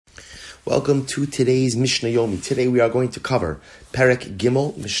Welcome to today's Mishnah Yomi. Today we are going to cover Perek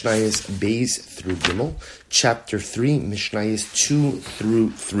Gimel, Mishnayos Beis through Gimel, Chapter 3, Mishnayos 2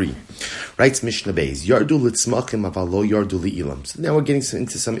 through 3. Writes Mishnah Beis, Yardu litzmachim aval lo yardu li'ilam. So now we're getting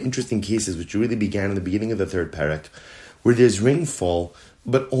into some interesting cases which really began in the beginning of the third Perek, where there's rainfall,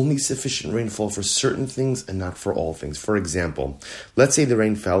 but only sufficient rainfall for certain things and not for all things. For example, let's say the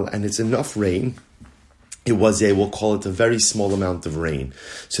rain fell and it's enough rain. It was we'll call it a very small amount of rain.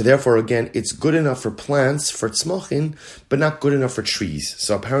 So therefore, again, it's good enough for plants, for tzmachin, but not good enough for trees.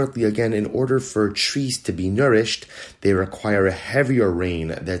 So apparently, again, in order for trees to be nourished, they require a heavier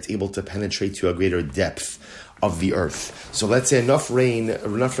rain that's able to penetrate to a greater depth of the earth. So let's say enough rain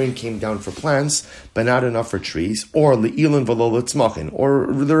came down for plants, but not enough for trees, or le'ilan v'lo l'tzmachin, or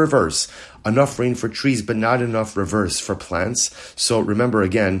the reverse, enough rain for trees, but not enough reverse for plants. So remember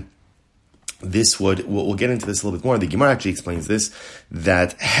again, we'll get into this a little bit more. The Gemara actually explains this,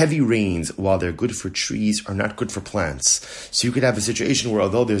 that heavy rains, while they're good for trees, are not good for plants. So you could have a situation where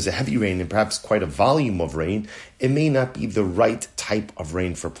although there's a heavy rain and perhaps quite a volume of rain, it may not be the right type of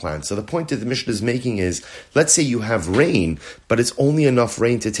rain for plants. So the point that the Mishnah is making is, let's say you have rain, but it's only enough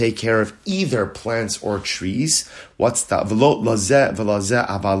rain to take care of either plants or trees. What's that?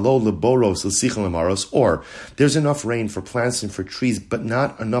 Or there's enough rain for plants and for trees, but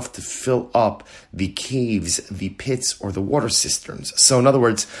not enough to fill up the caves, the pits, or the water cisterns. So in other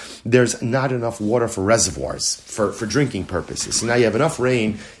words, there's not enough water for reservoirs, for drinking purposes. So now you have enough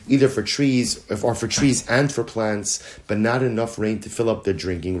rain either for trees and for plants, but not enough rain to fill up the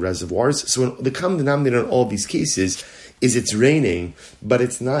drinking reservoirs. So the common denominator in all these cases is it's raining, but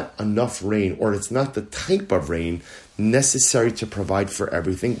it's not enough rain, or it's not the type of rain necessary to provide for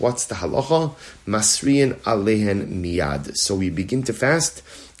everything. What's the halacha? Masriyan alehen miyad. So we begin to fast,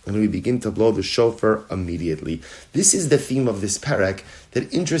 and we begin to blow the shofar immediately. This is the theme of this perek,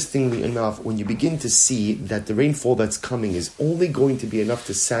 that interestingly enough, when you begin to see that the rainfall that's coming is only going to be enough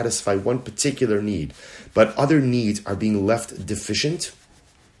to satisfy one particular need, but other needs are being left deficient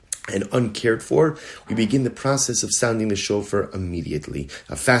and uncared for, we begin the process of sounding the shofar immediately,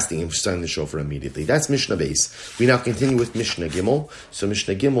 fasting and sounding the shofar immediately. That's Mishnah Beis. We now continue with Mishnah Gimel. So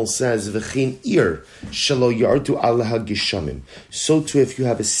Mishnah Gimel says, V'chein ir shelo yardu alaha gishamim. So too, if you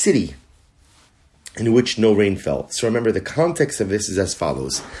have a city in which no rain fell. So remember, the context of this is as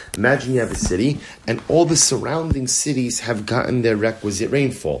follows. Imagine you have a city, and all the surrounding cities have gotten their requisite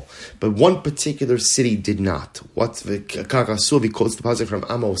rainfall, but one particular city did not. What the Kakasuvi quotes the passage from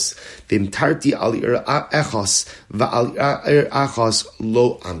Amos, V'imtarti al ir echos, va'al ir achos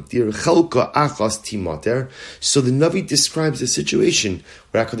lo amtir, chelka achos timater. So the Navi describes a situation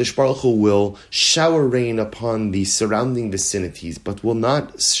where HaKadosh Baruch Hu will shower rain upon the surrounding vicinities, but will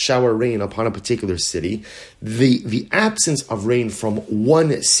not shower rain upon a particular city. The absence of rain from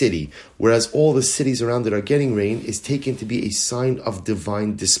one city, whereas all the cities around it are getting rain, is taken to be a sign of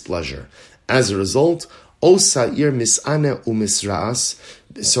divine displeasure. As a result, Osa'ir mis'ane u'misra'as,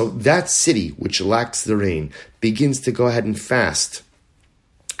 so that city which lacks the rain begins to go ahead and fast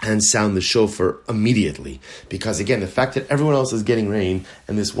and sound the shofar immediately. Because again, the fact that everyone else is getting rain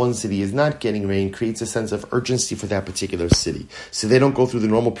and this one city is not getting rain creates a sense of urgency for that particular city. So they don't go through the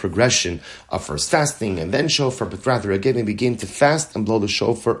normal progression of first fasting and then shofar, but rather again they begin to fast and blow the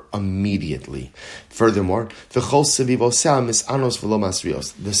shofar immediately. Furthermore, the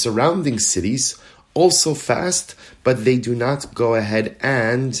surrounding cities also fast, but they do not go ahead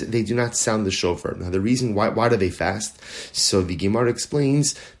and they do not sound the shofar. Now the reason why do they fast? So the Gemara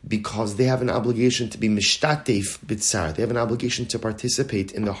explains, because they have an obligation to be mishtatef b'tzar. They have an obligation to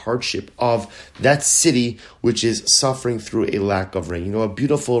participate in the hardship of that city which is suffering through a lack of rain. You know, a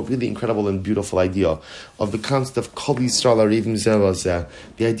beautiful, really incredible and beautiful idea of the concept of kol Yisrael arivim zeh lazeh,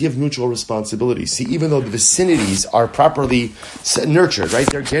 the idea of mutual responsibility. See, even though the vicinities are properly nurtured, right?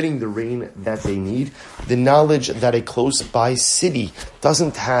 They're getting the rain that they need. The knowledge that a close by city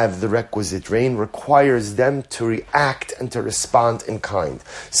doesn't have the requisite rain requires them to react and to respond in kind.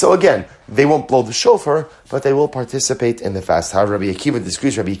 So again, they won't blow the shofar, but they will participate in the fast. However, Rabbi Akiva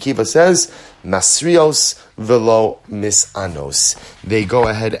disagrees. Rabbi Akiva says, Masrios velo misanos. They go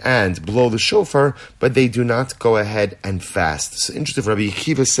ahead and blow the shofar, but they do not go ahead and fast. So interesting, Rabbi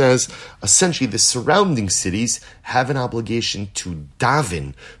Akiva says, essentially the surrounding cities have an obligation to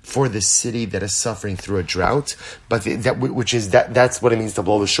daven for the city that is suffering through a drought, but that's what it means to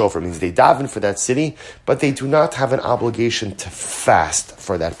blow the shofar. It means they daven for that city, but they do not have an obligation to fast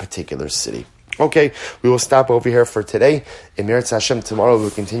for that particular city. Okay, we will stop over here for today. In Meretz Hashem, tomorrow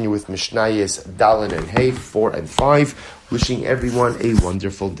we'll continue with Mishnayos Dalin and Hey 4 and 5. Wishing everyone a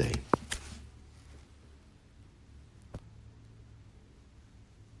wonderful day.